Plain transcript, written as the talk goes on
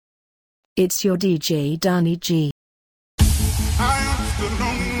It's your DJ Danny G. I understood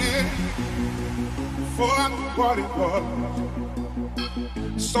loneliness before I knew what it was.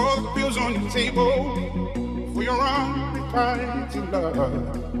 Saw the bills on your table for your unrequited love.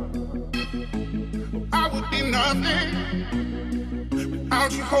 I would be nothing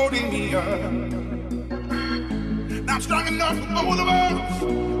without you holding me up. Now I'm strong enough for both of us,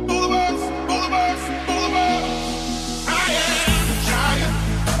 both of us, both of us, both of us. I am a giant.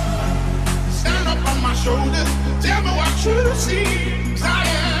 Stand up on my shoulders, tell me what you see. 'Cause I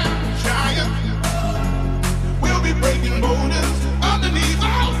am a giant. We'll be breaking boulders underneath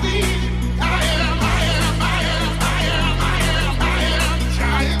our feet. I am a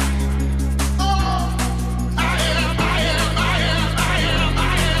giant. Oh, I am a giant.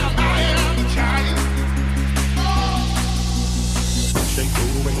 Oh. Shake,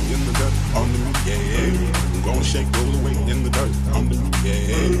 roll away in the dirt under me, yeah. I'm gonna shake, roll away in the dirt under me,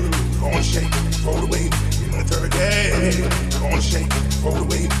 yeah. Gonna shake, roll away in the dirt, yeah. Gonna shake, roll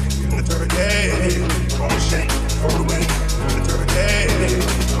away in the dirt, yeah. Gonna shake, roll away in the dirt,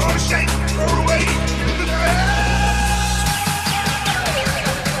 yeah. Gonna shake, roll away in the dirt.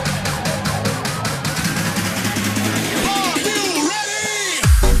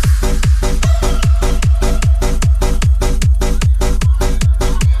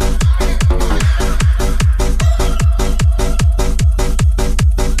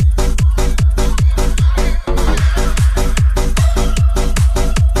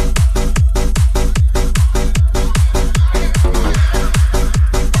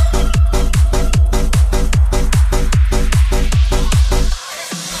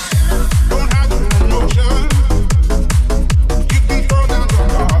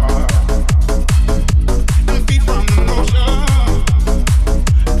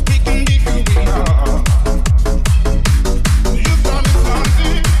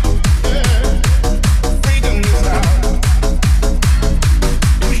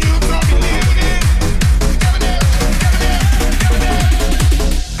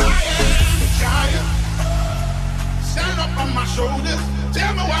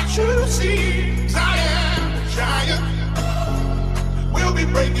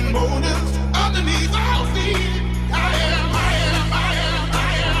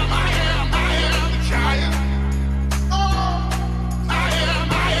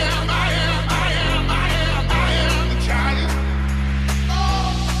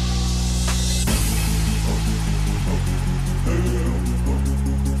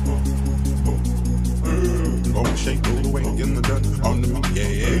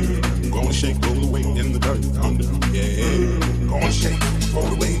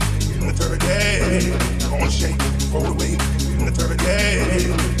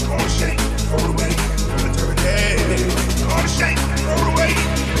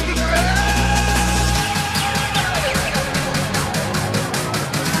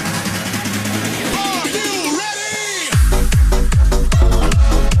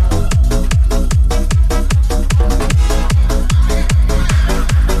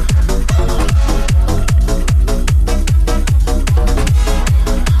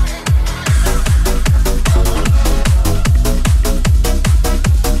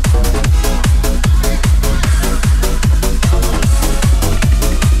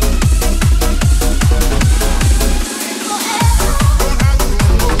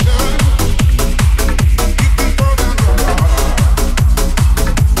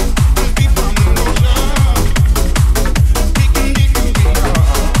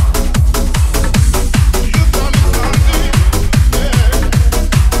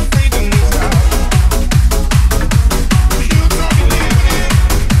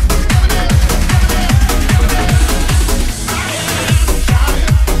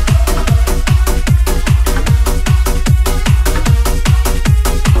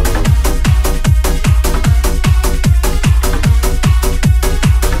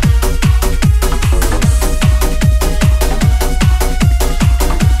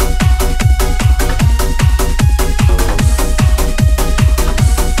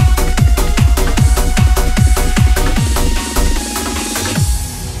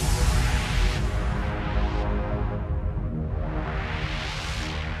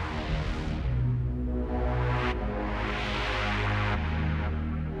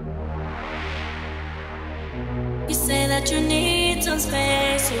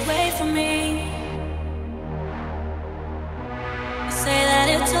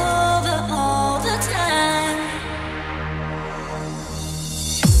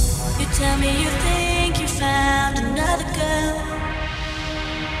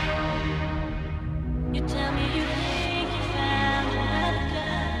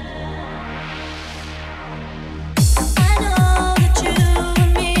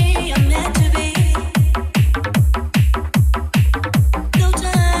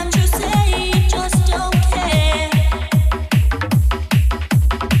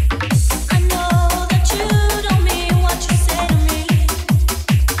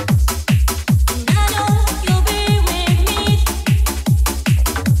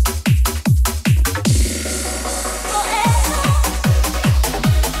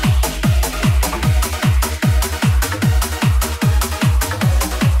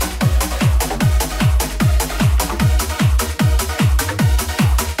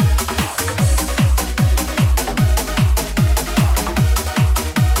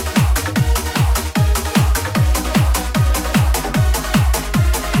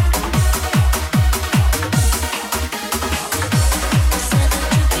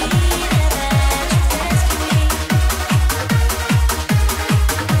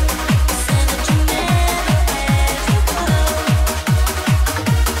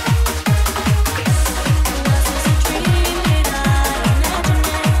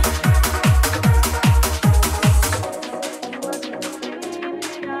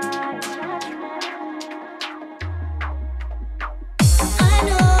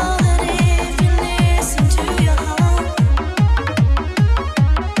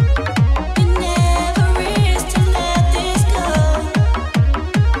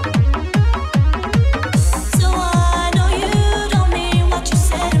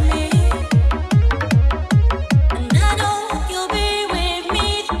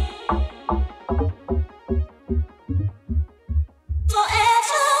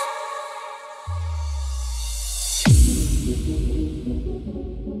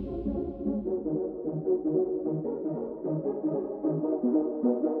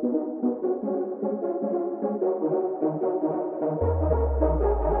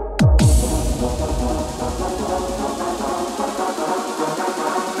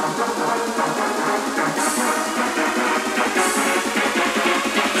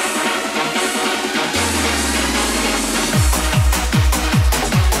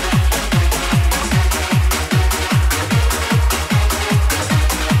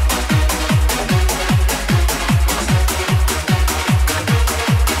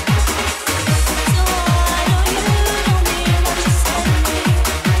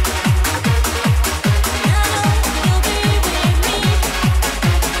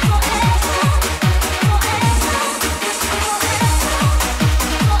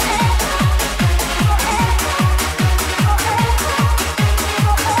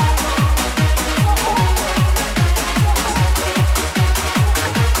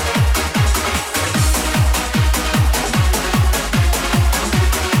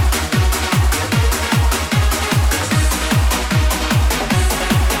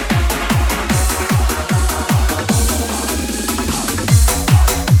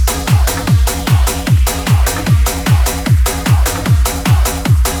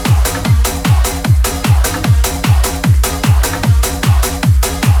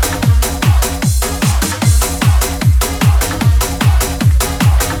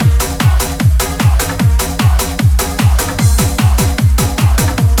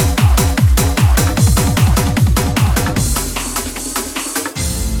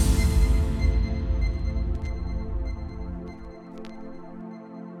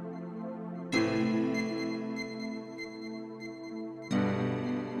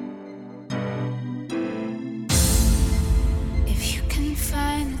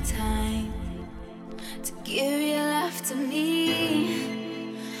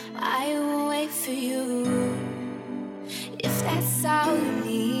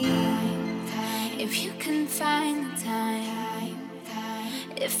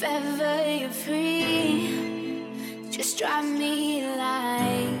 If ever you're free, just drop me a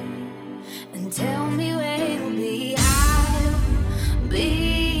line and tell me where you'll be. I'll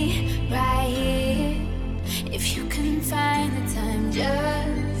be right here. If you can find the time,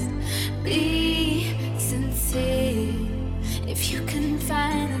 just be sincere. If you can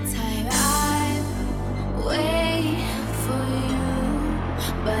find the time, I'll wait for you.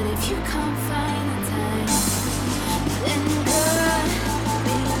 But if you can't find the time, then good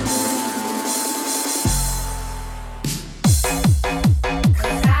be you.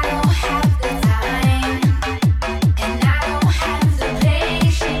 'Cause I don't have the time, and I don't have the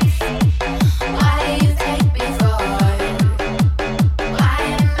patience. Why do you take me for? Why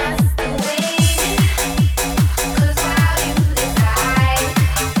am I still waiting? 'Cause while you decide,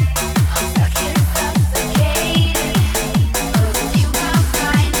 I'm stuck here suffocating. 'Cause if you can't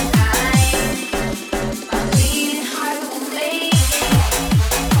find the time, my bleeding heart will make it.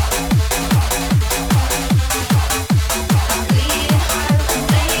 My bleeding heart will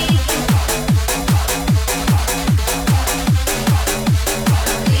make it. My bleeding heart will make it.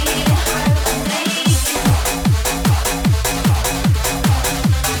 My bleeding heart will make it.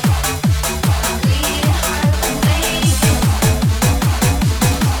 My bleeding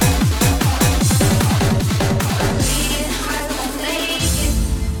heart will make it.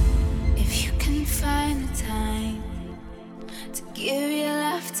 If you can find the time to give your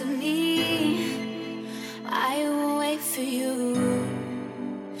love to me, I will wait for you.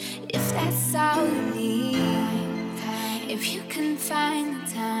 If that's all you need, if you can find the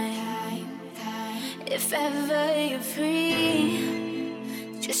time, if ever you're free,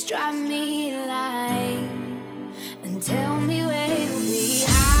 just drop me a line and tell me where you'll be.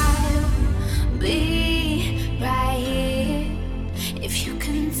 I'll be right here. If you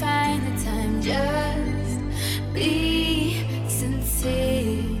can find the time, just be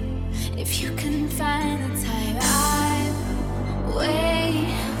sincere. If you can find the time, I'll wait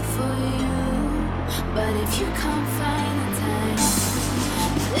for you. But if you can't find the time,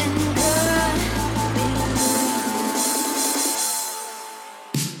 then good be you.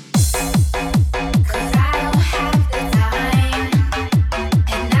 'Cause I don't have the time,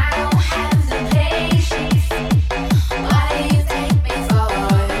 and I don't have the patience. Why do you take me for?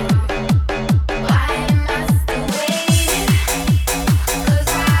 Why am I still waiting? 'Cause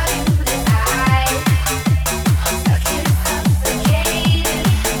while you decide, I'm stuck here suffocating.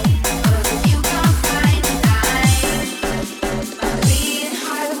 'Cause if you can't find the time,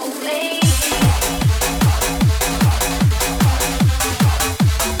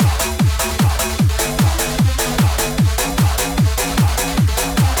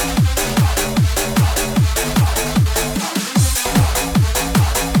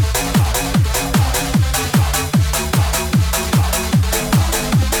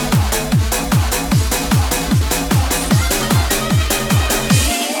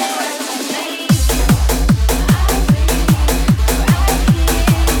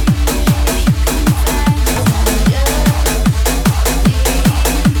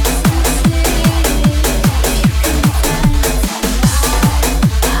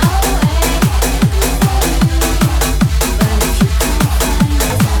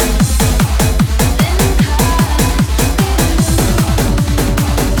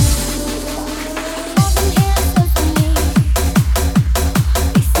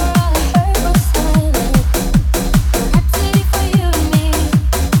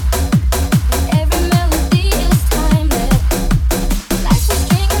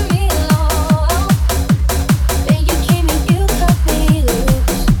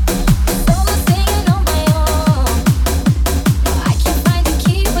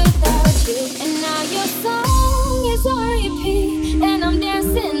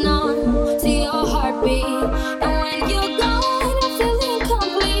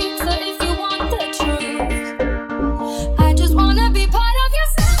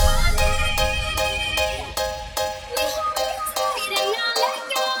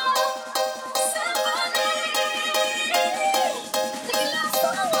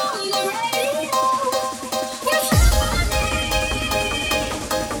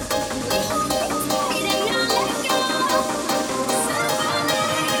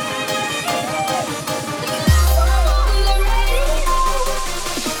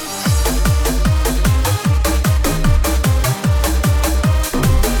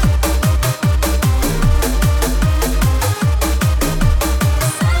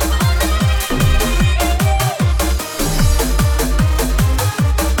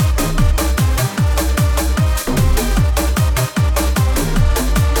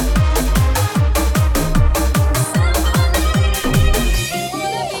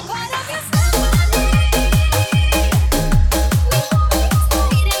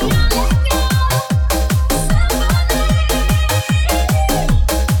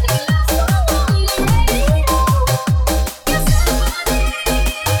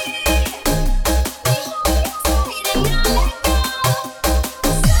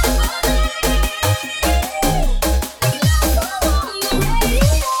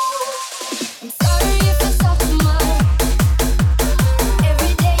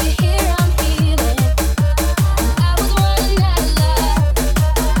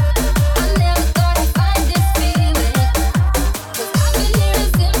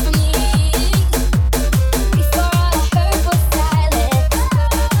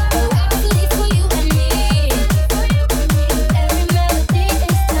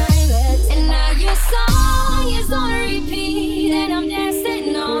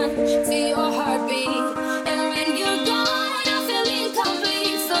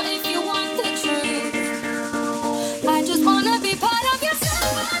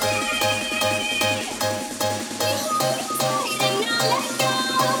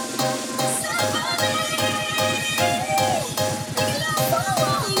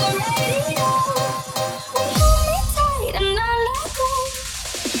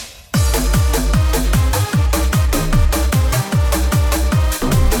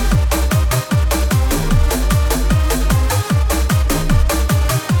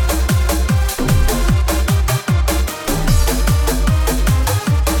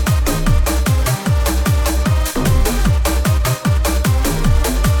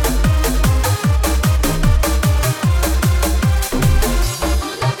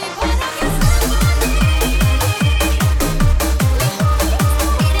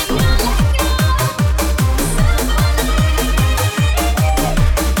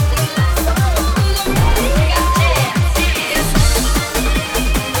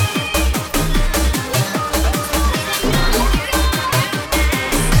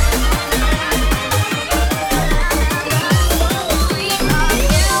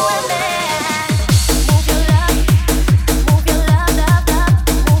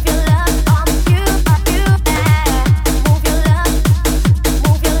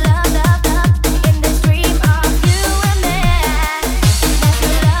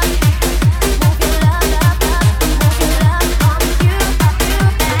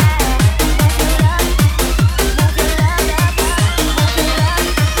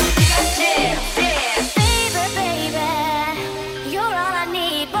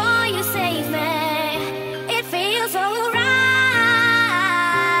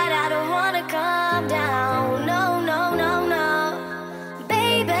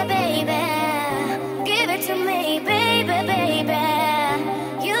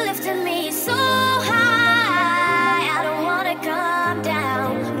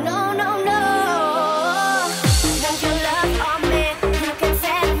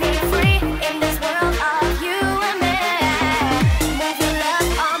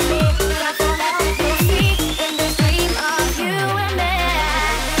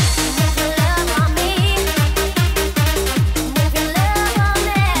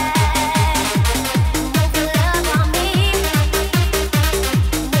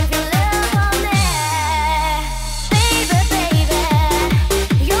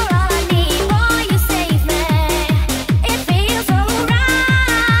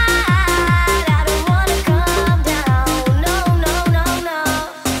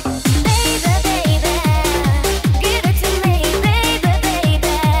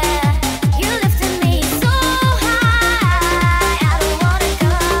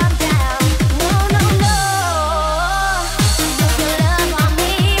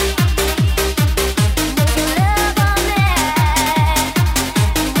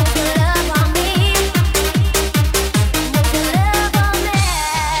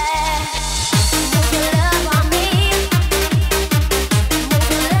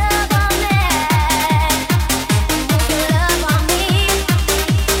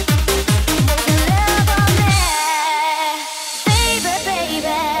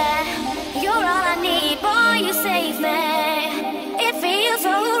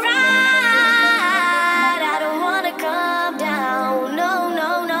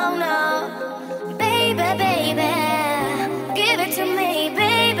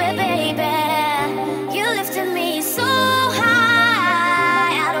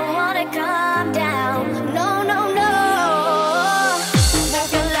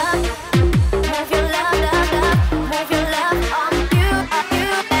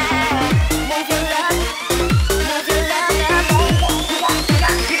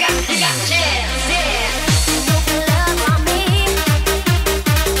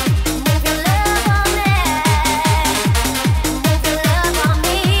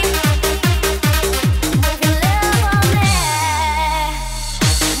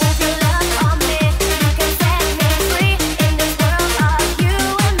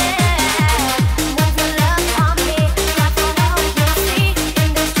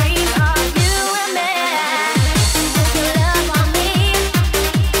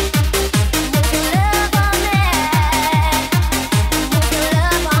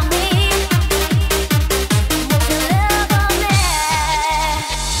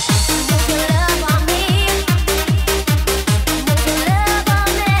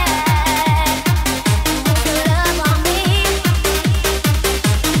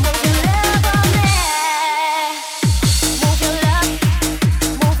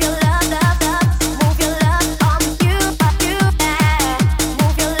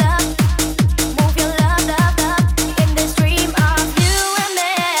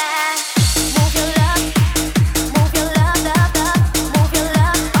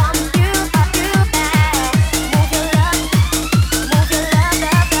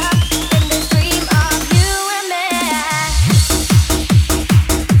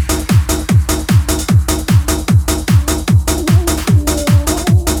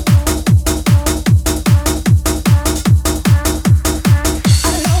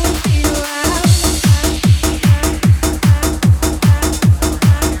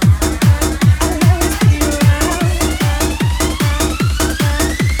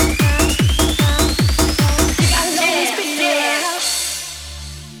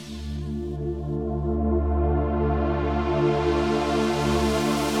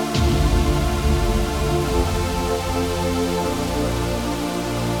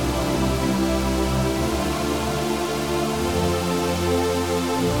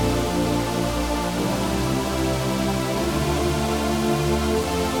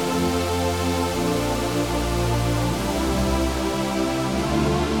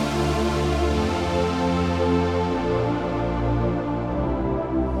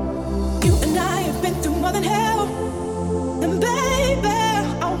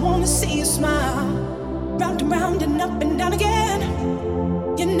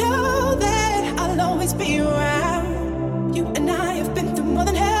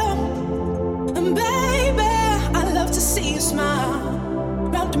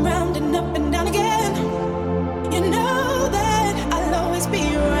 round and round and up and down again. You know that I'll always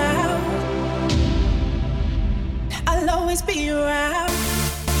be around. I'll always be around.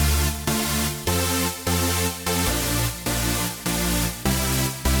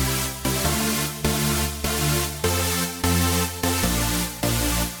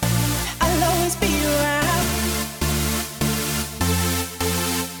 I'll always be around.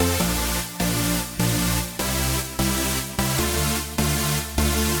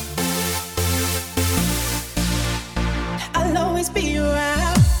 I'll always be around. I'll always be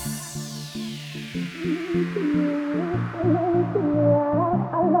around.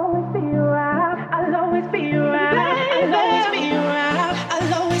 I'll always be around. I'll always be around. I'll always be around.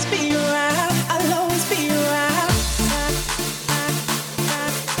 I'll always be around. I'll always be around.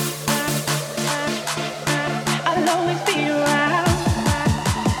 I'll always be around.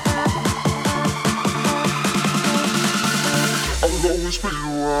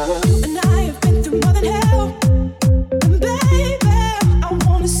 And I have been through more than hell. And baby, I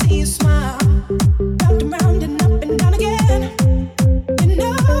wanna see you smile. Round and round and up and down again. You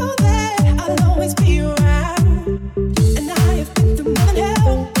know that I'll always be around. And I have been through more than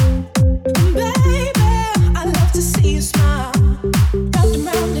hell. And baby, I love to see you smile.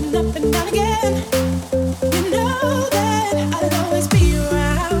 Round and up and down again. You know that I'll always be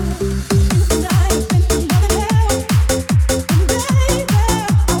around. And I have been through more than hell. And baby,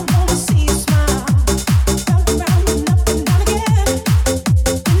 I wanna see you smile. Round and up and down again.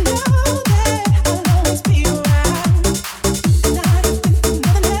 You know that I'll always be around. And I have been through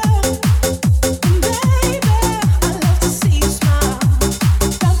more than hell. And baby, I love to see you smile.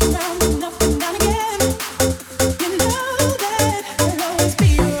 Round and up and down again. You know that I'll always be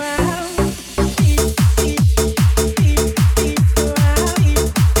around.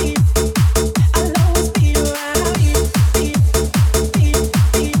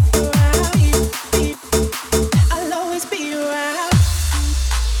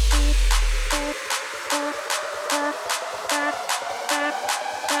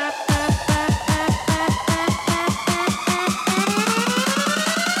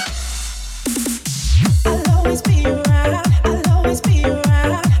 I'll always be around. I'll always be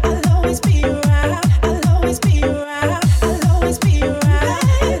around. I'll always be around. I'll always be around. I'll always be around. I'll always be around.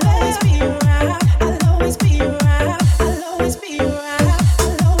 I'll always be around. I'll always be around. I'll always be around. I'll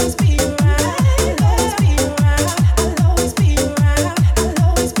always be around. I'll always be around. I'll always be around. I'll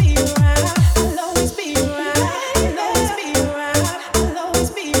always be around. I'll always be around. I'll always be around. I'll always be around. I'll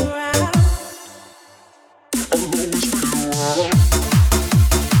always be around.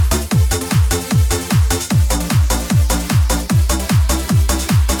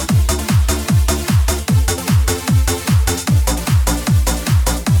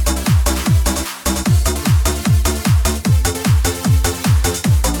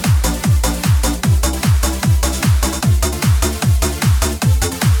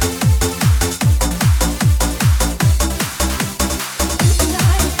 And I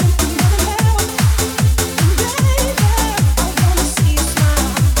have been through more than hell. And baby, I wanna see you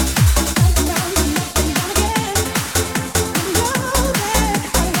smile. Round and up and down again. You know that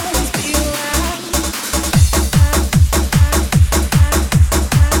I'll always be around. I'll always be around.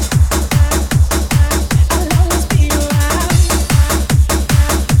 I'll always be around.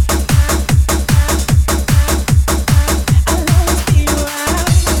 I'll always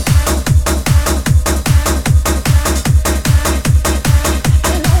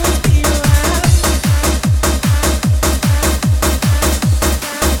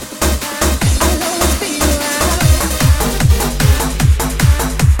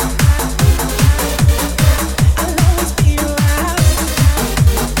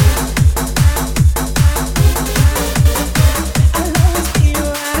around. I'll always be around. I'll always be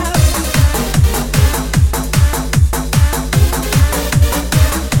around. I'll always be around. I'll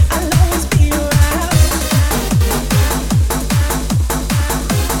always be around.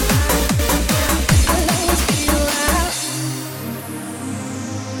 I'll always be around.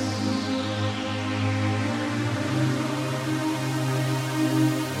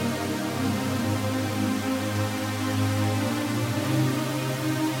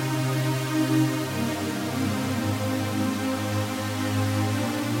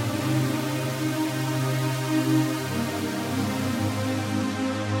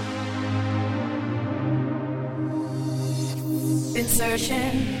 Been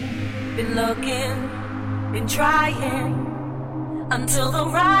searching, been looking, been trying until the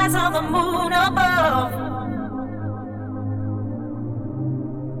rise of the moon above.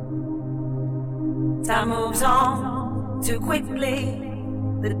 Time moves on too quickly,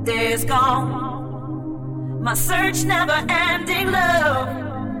 the day is gone. My search never ending love.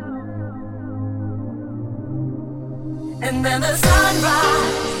 And then the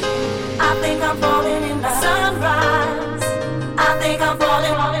sunrise, I think I'm falling in love. Sunrise, I think I'm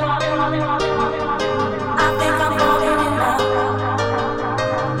falling. I think I'm falling in love.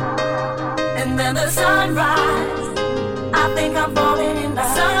 And then the sunrise, I think I'm falling in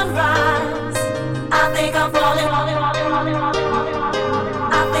love. Sunrise, I think I'm falling.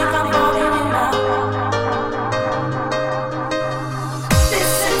 I think I'm falling in love. This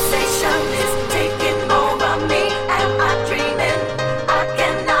sensation is taking over me. Am I dreaming? I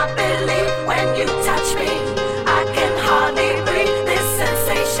cannot believe when you touch me. I can hardly breathe. This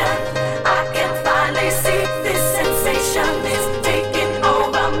sensation, I can finally see. This sensation is taking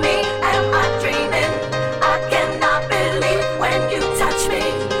over me. Am I dreaming? I cannot believe when you touch me.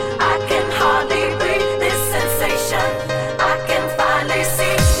 I can hardly breathe. This sensation, I can finally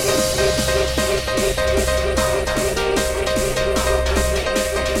see.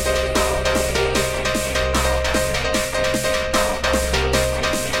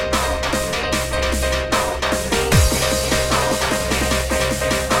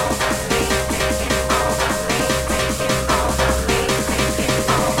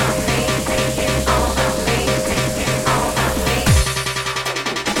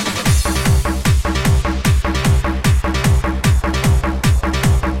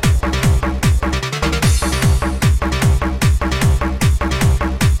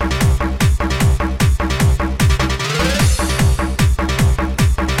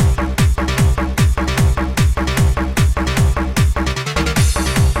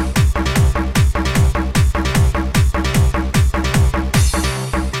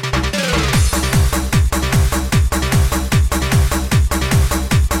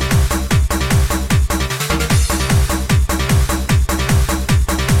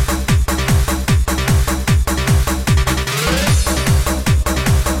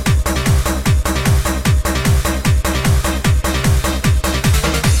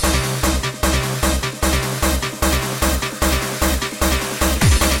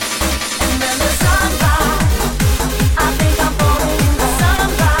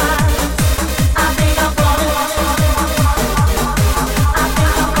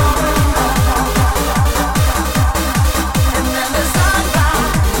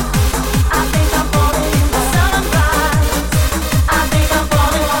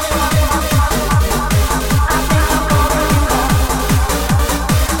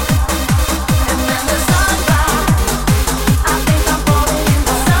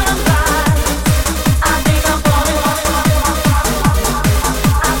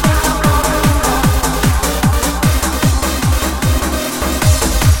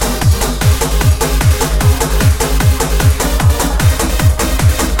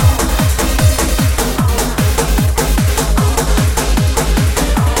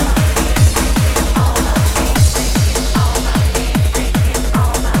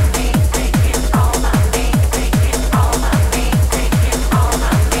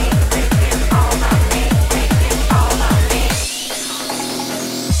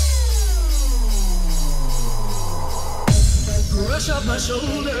 Rush off my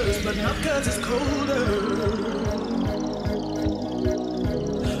shoulders, but not 'cause it's colder.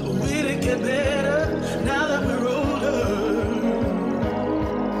 Will it get better now that we're older?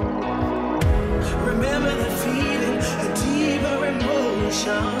 Remember the feeling, a deeper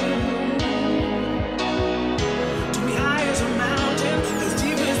emotion. To be high as a mountain, as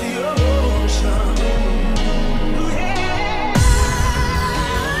deep as the ocean.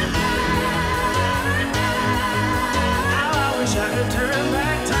 I could turn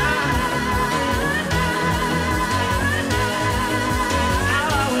back time. How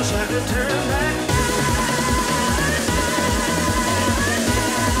I wish I could turn back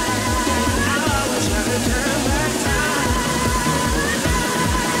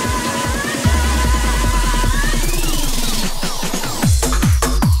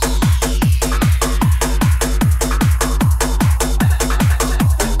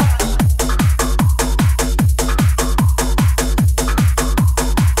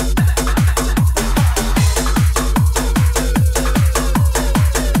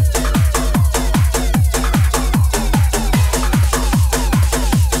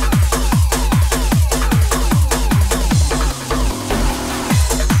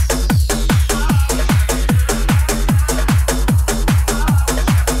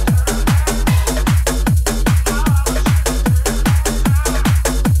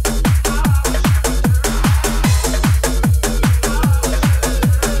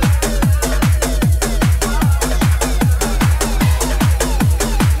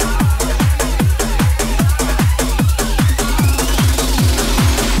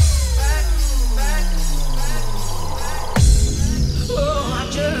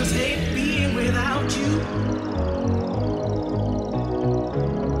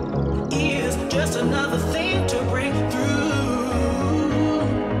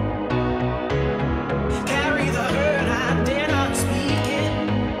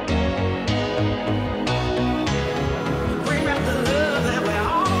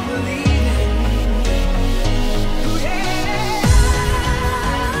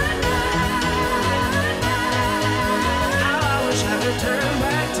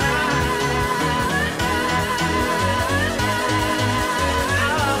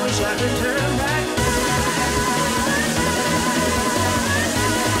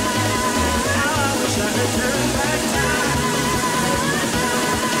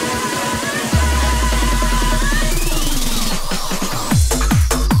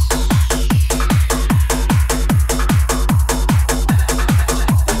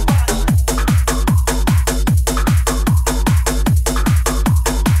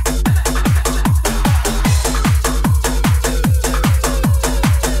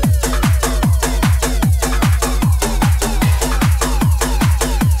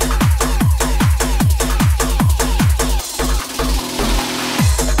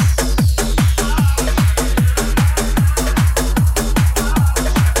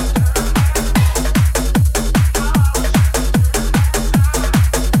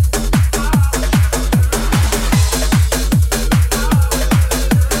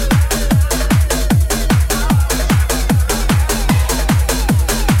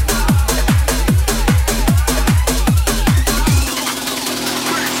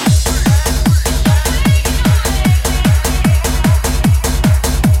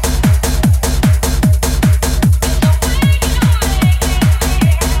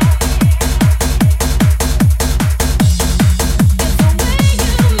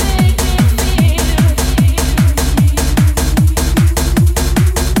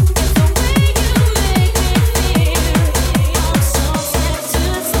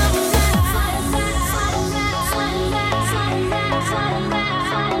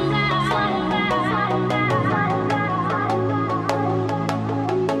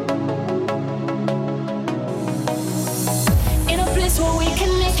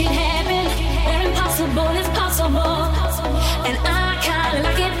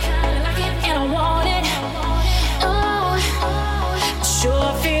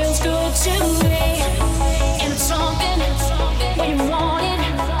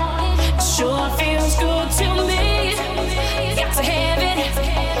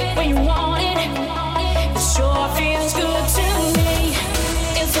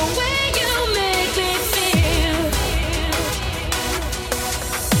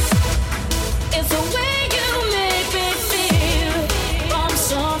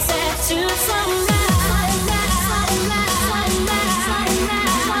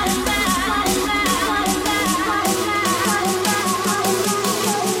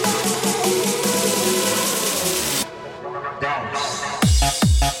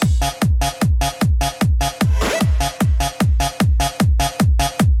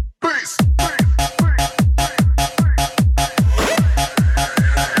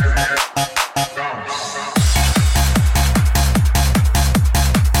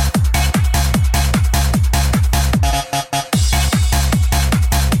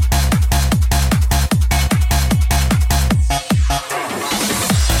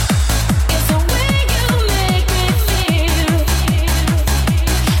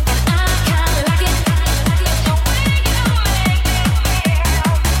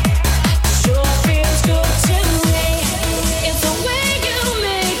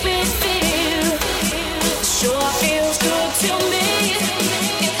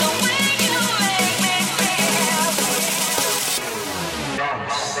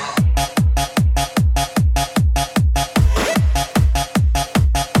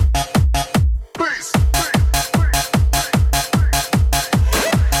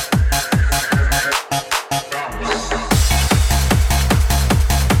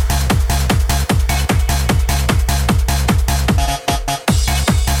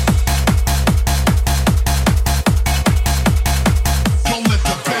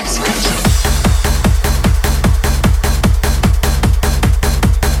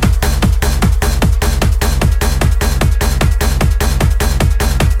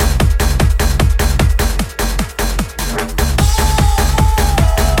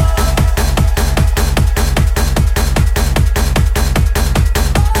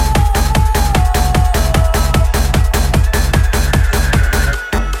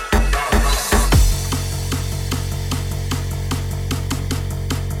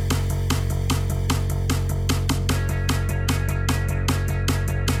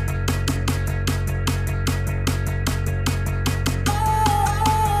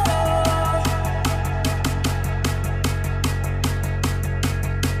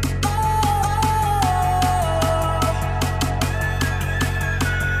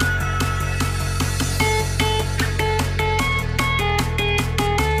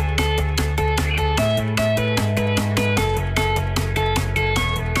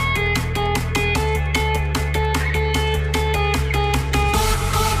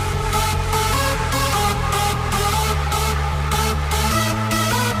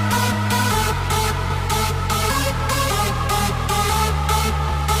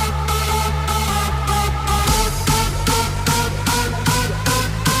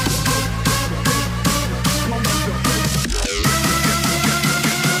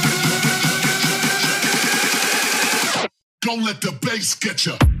let the bass get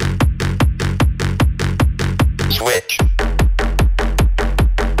ya. Switch.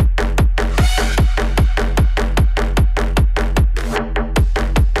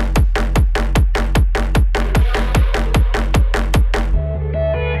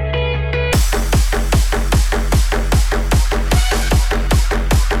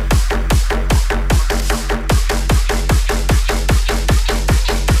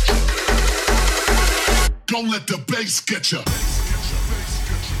 Don't let the bass get ya.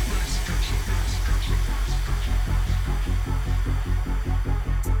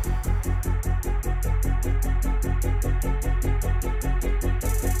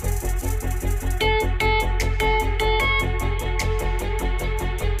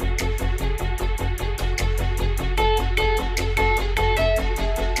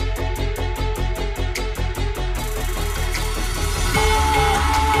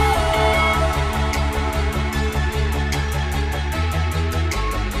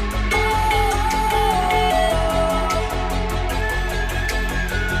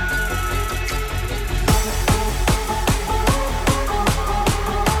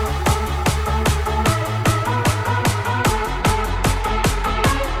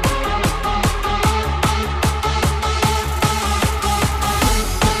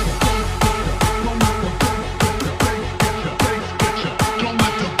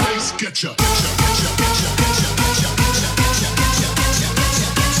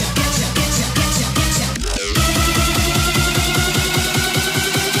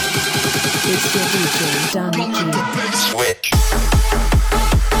 It's your DJ, Donny G. Switch.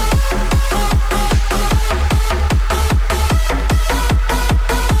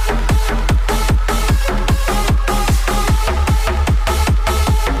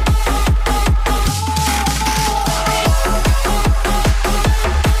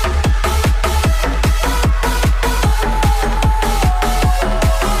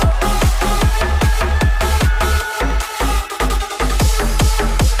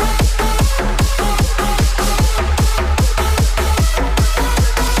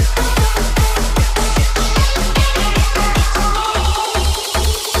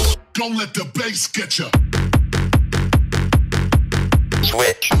 Don't let the bass get ya.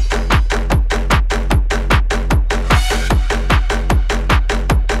 Switch.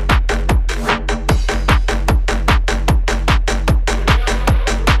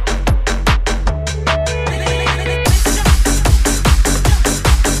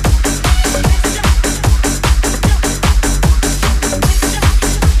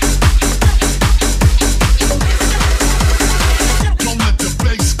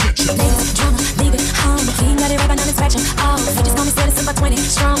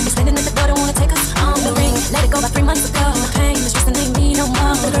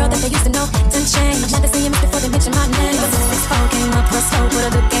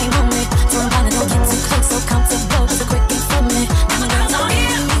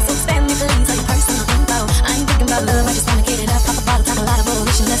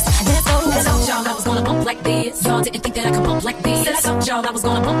 Y'all didn't think that I could bump like this. Said I told y'all I was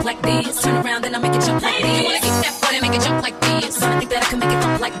gonna bump like this. Turn around, then I make it jump like this. You wanna kick that butt and make it jump like this. Y'all think that I could make it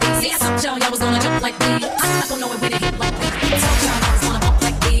bump like this. See, I told y'all I was gonna jump like this. I'm not gonna know it with a hit like this. I told y'all I was gonna bump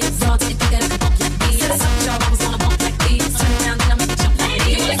like this. Y'all didn't think that I could bump like this. Said I told y'all I was gonna bump like this. Turn around, then I make it jump like this.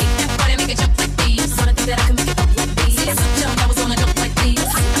 You wanna kick that butt and make it jump like this. Y'all think that I could make it bump like this. See, I told y'all I was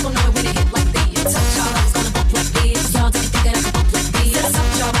gonna jump like this. I'm not gonna know it with a hit like this. I told y'all I was gonna bump like this. Y'all didn't think that I could bump like this. Said I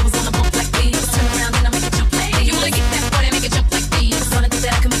told y'all I was gonna bump like this. Turn around, then I make it jump like this. You wanna kick that butt and make it jump like this. Y'all think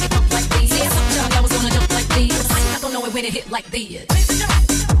that I could make it bump like this. See, I told y'all I was gonna jump like this. I'm not gonna know it with a hit like this.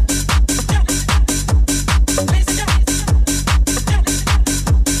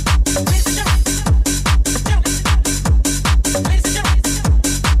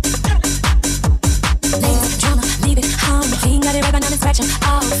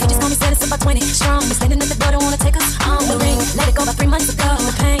 Strong, standing at the door, don't wanna take us on the ring. Let it go about 3 months ago.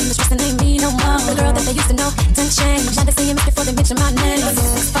 The pain, the stress, and ain't me no more. The girl that they used to know done changed. Now they say you missed before they mention my name.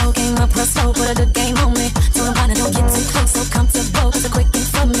 664 came up real slow, put a good game on me. So I'm fine, don't get too close, so comfortable, cause they're quick and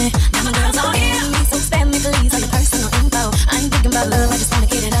for me. Now my girls all in me, so spare me please, all your personal info. I ain't thinking about love, I just wanna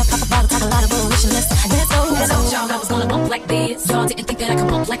get it up. Pop a bottle, talk a lot of bullshit, let's go. I told y'all I was gonna bump like this. Y'all didn't think that I could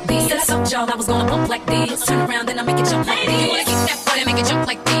bump like this. Said I told y'all I was gonna bump like this. Turn around, then I make it jump like this. You wanna kick that butt and make it jump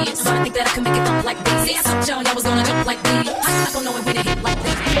like this. Y'all think that I could make it bump like this. See, I told y'all I was gonna jump like this. I'm not gonna know it with a hit like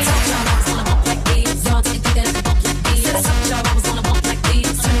this. I told y'all I was gonna bump like this. Y'all didn't think that I could bump like this. Said I told y'all I was gonna bump like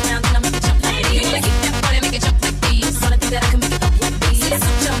this. Turn around, then I make it jump like this. You wanna kick that butt and make it jump like this. Y'all think that I could make it bump like this. See, I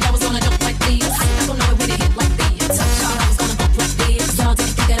told y'all I was gonna jump like this. I'm not gonna know it with a hit like this. I told y'all I was gonna bump like this. Y'all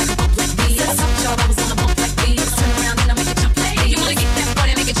didn't think that I could bump like this. Said I told y'all I was gonna bump like this. Turn around, then I make it jump like this.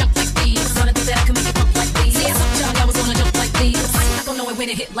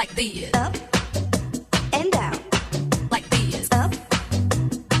 like this. Up and down. Like this. Up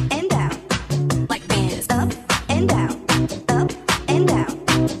and down. Like this. Up and down. Up and down.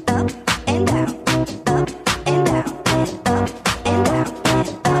 Up and down. Up and down. Up and down.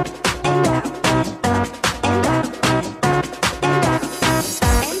 Up and down. Up and down.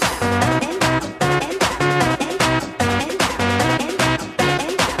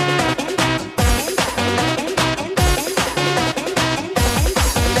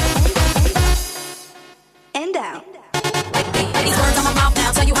 And down. Ladies, words on my mouth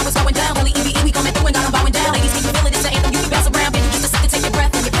now. Tell you how it's going down. Really we coming through and got 'em bowing down. Ladies, can you feel it? It's the anthem. You can bounce around, baby. Just a second, take your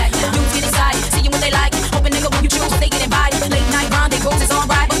breath and get back now. Dudes get excited, seeing what they like. Hoping nigga when you choose, they get invited. Late night rendezvous is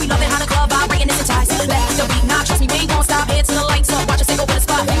alright, but we love it how the club vibrating is enticing. Let the beat knock, trust me, we ain't gon' stop. Head to the lights up, watch us take over the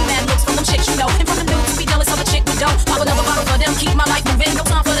spot. You mad looks from them chicks you know, and from the news we jealous of a chick we don't. Pop another bottle for them, keep my life moving. No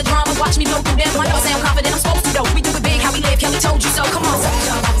time for the drama, watch me blow through them. I never sound confident, I'm supposed to though. We do it big, how we live, Kelly told you so. Come on,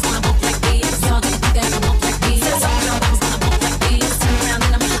 y'all, I was gonna bump like this. Y'all gonna think that I can bump like this. Y'all, I was gonna bump like this. Turn around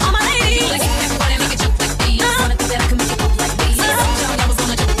and I'm all my ladies. Like everybody make it jump like this. Wanna think that I can make it bump like this. Y'all, I was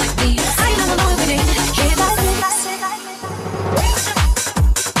gonna jump like this. I know what it is. Hear that?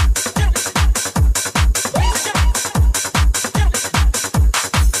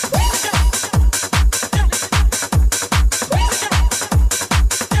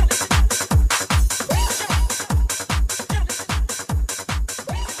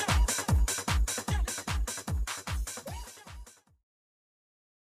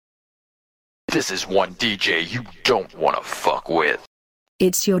 This is one DJ you don't wanna fuck with.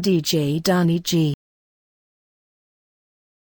 It's your DJ Danny G.